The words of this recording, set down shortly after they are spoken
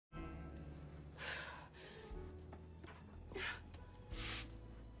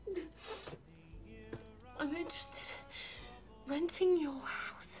renting your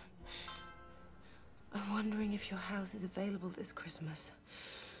house. I'm wondering if your house is available this Christmas.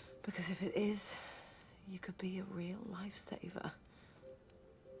 Because if it is, you could be a real lifesaver.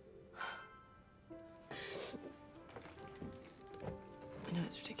 I know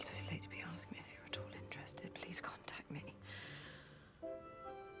it's ridiculously late to be asking me if you're at all interested. Please contact me.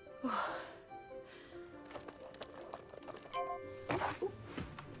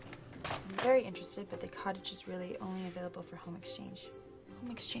 I'm very interested, but the cottage is really only available for home exchange.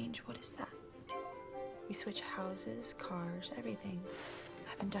 Home exchange, what is that? We switch houses, cars, everything.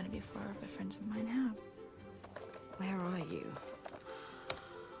 I haven't done it before, but friends of mine have. Where are you?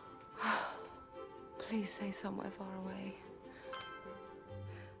 Please say somewhere far away.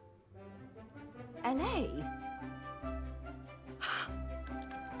 LA?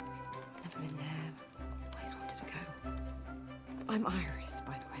 Never been there. Always wanted to go. I'm Iris,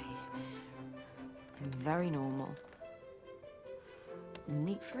 by the way. I'm very normal.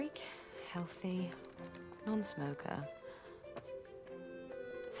 Neat freak, healthy, non-smoker.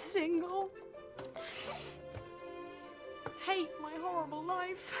 Single. Hate my horrible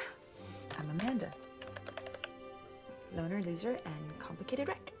life. I'm Amanda. Loner, loser, and complicated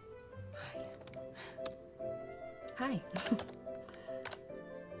wreck. Hi. Hi.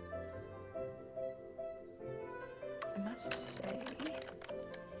 I must say,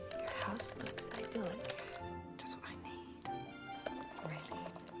 your house looks idyllic. Just what I need. Really.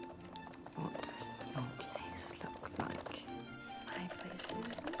 What does your place look like? My place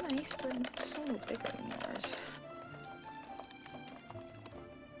is nice, but it's a little bigger than yours.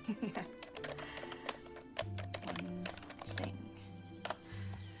 One thing.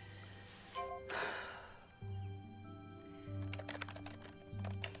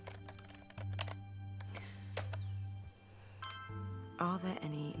 Are there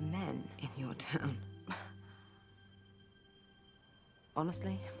any men in your town?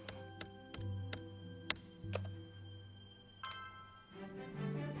 Honestly?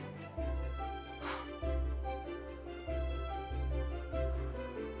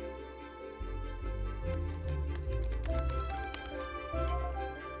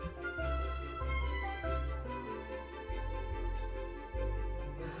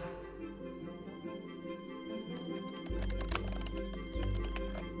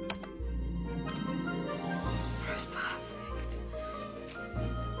 That's perfect.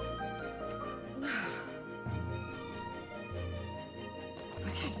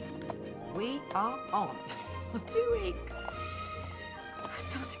 Okay, we are on. 2 weeks.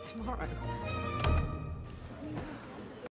 Starting tomorrow.